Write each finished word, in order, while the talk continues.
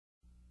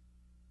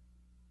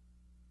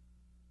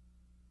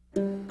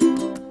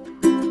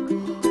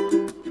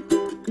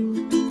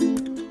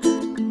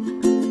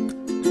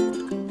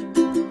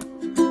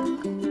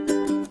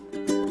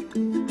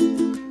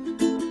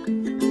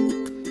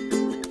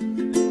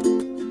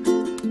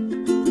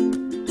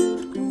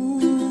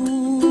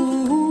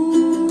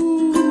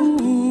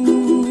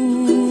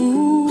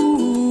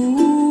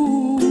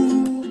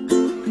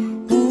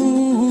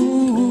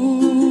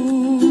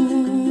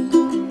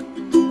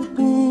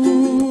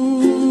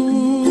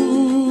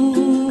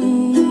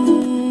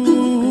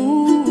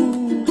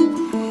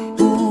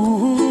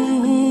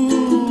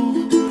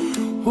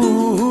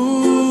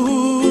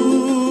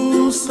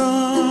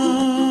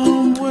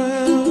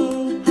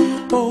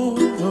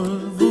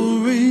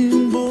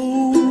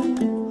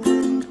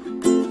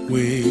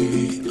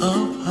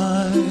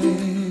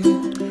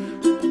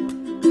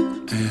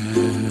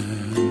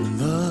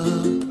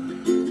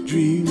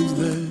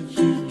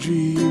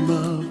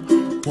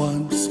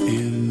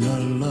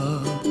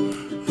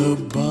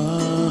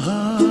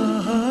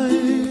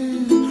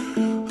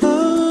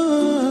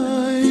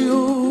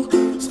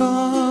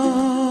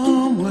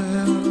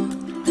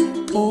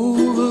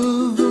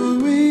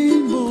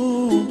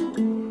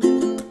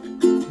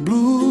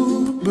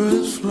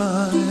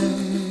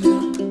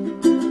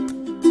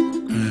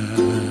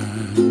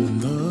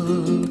And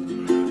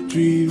the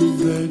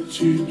dreams that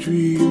you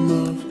dream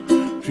of,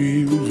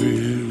 dreams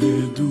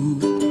really do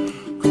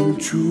come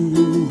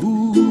true.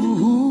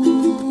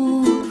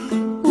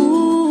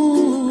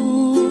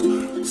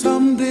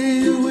 Someday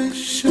you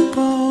wish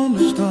upon a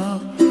star,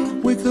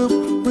 wake up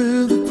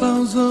where the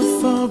clouds are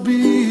far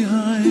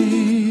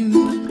behind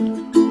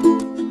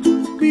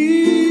me,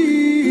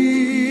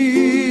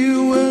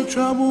 where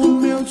trouble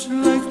melts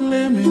like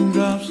lemon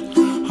drops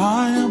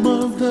high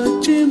above the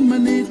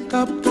chimney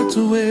top. That's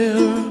where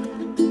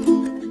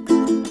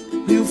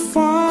you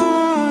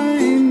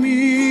find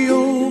me,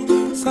 oh,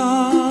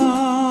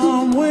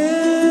 somewhere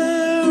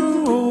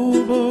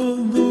over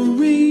the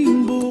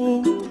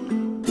rainbow.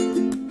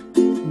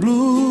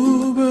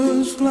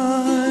 Bluebirds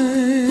fly,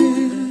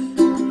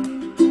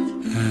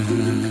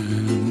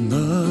 and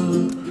the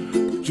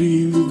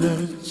dream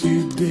that you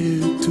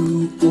dare to,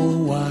 oh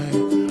why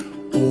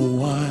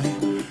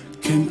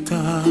can't I?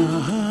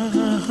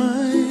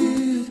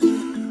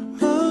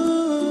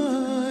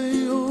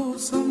 Oh,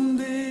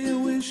 someday I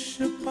wish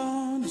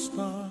upon a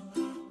star,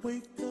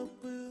 wake up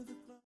with a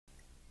cloud.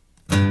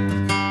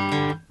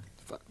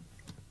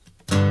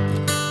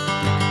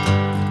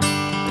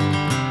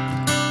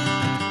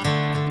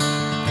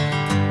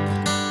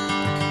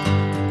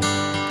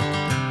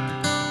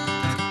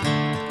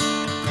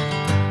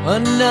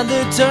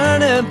 Another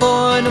turning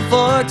point, a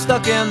fork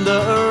stuck in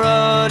the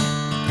road.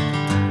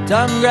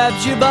 Time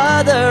grabs you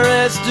by the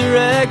wrist,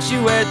 directs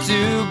you where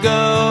to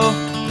go.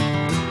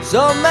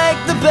 So make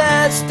the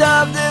best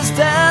of this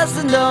test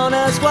and don't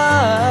ask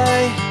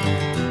why.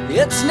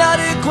 It's not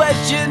a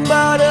question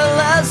but a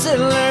lesson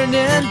learned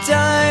in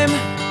time.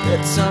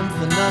 It's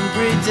something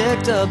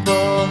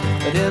unpredictable,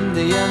 but in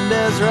the end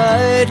is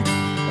right.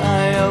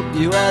 I hope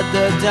you had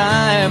the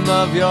time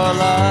of your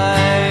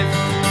life.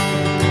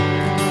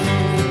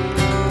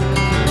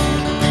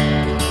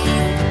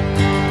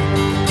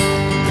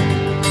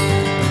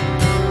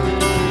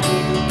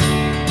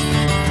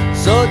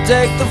 So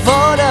take the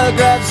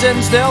photographs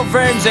and still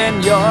frames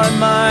in your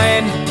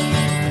mind,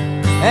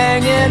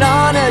 hanging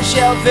on a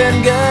shelf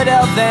in good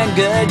health and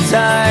good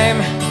time.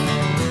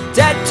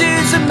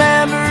 Tattoos and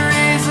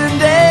memories and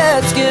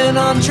dead skin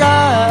on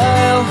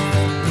trial.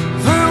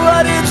 For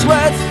what it's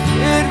worth,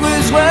 it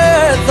was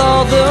worth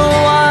all the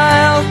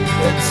while.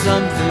 It's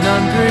something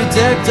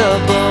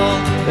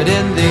unpredictable, but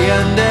in the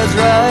end is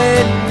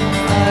right.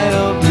 I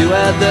hope you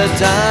had the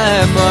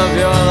time of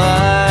your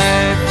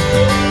life.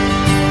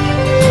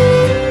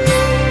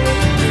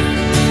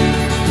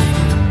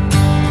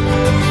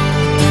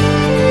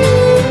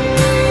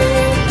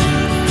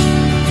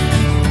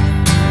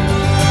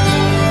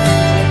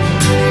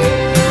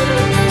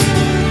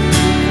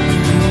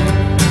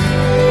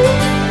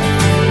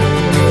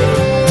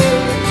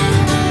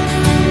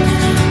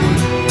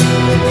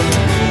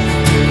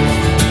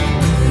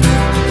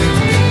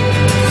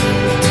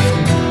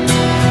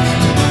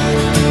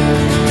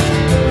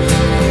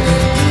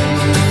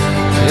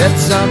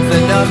 It's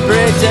something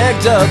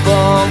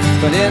unpredictable,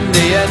 but in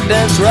the end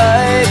it's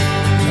right.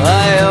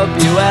 I hope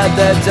you had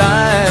the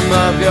time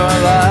of your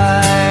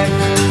life.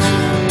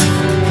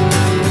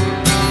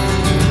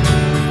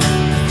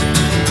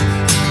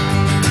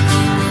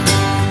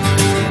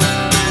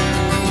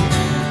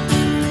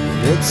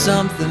 It's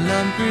something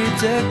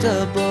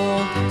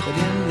unpredictable, but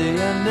in the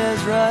end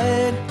is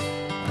right.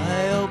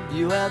 I hope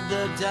you had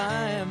the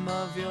time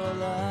of your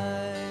life.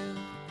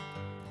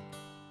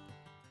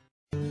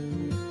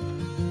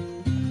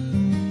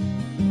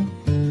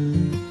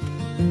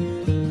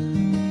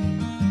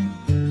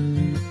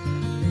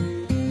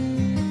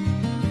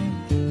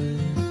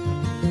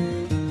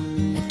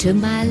 Took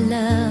my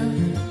love,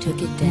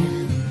 took it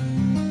down.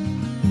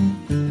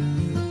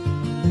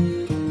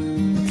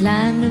 I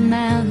climbed a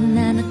mountain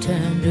and I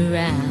turned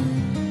around,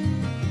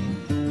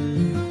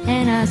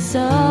 and I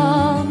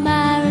saw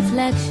my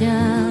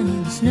reflection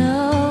in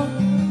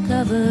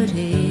snow-covered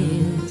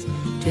hills,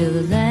 till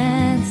the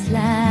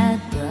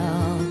landslide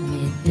brought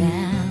me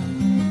down.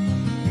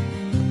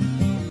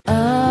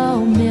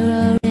 Oh,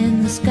 mirror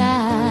in the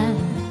sky,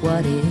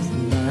 what is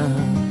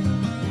love?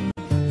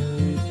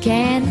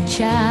 Can the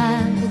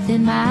child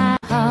within my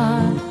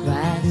heart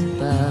rise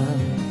above?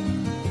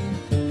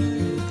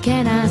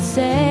 Can I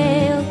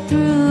sail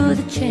through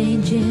the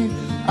changing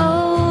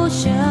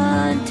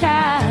ocean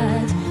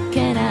tides?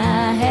 Can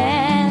I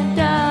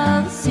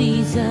handle the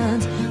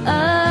seasons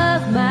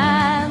of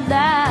my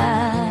life?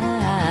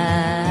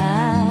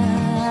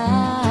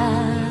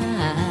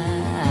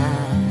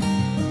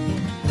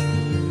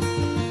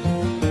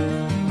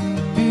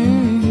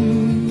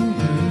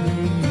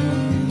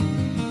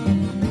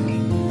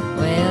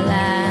 Well,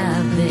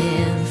 I've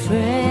been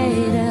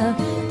afraid of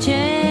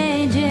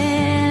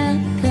changing,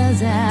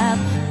 'cause I've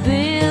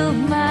built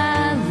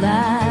my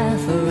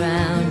life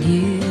around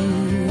you.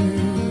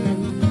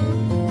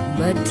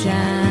 But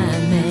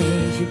time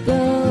makes you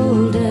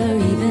bolder,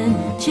 even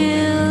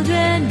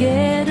children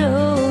get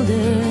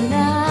older, and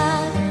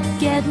I'm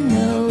getting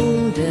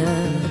older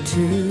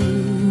too.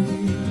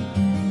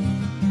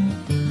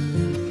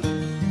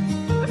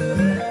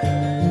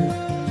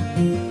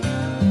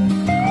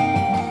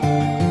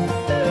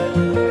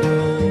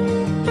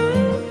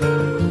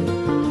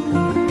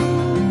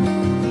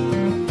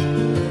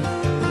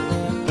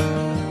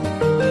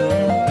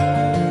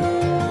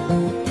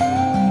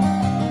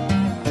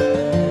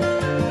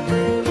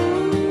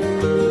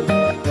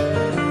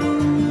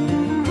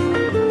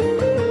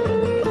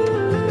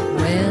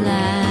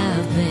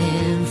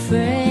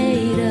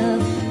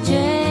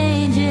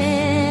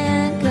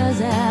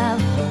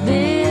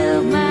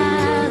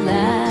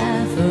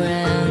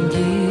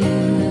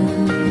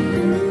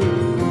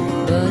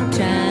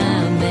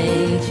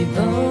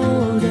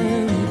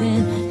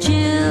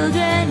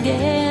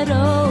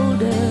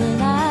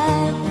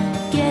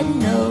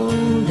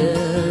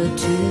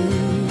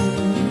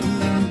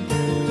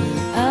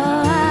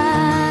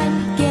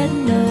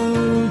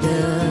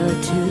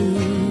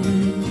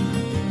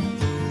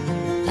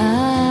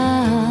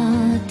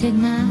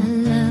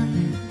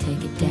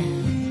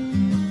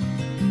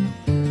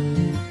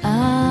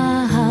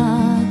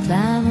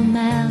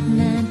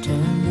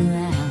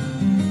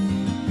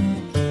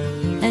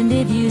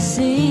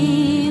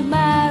 see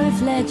my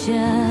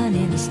reflection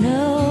in the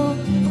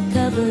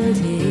snow-covered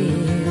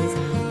hills,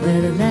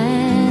 where the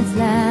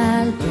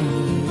landslide will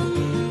bring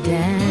it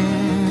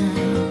down.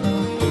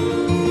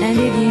 And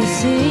if you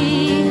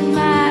see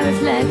my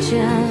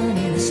reflection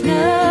in the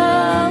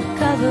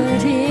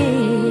snow-covered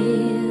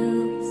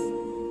hills,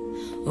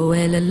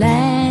 well, the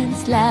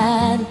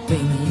landslide will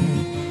bring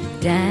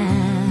it down.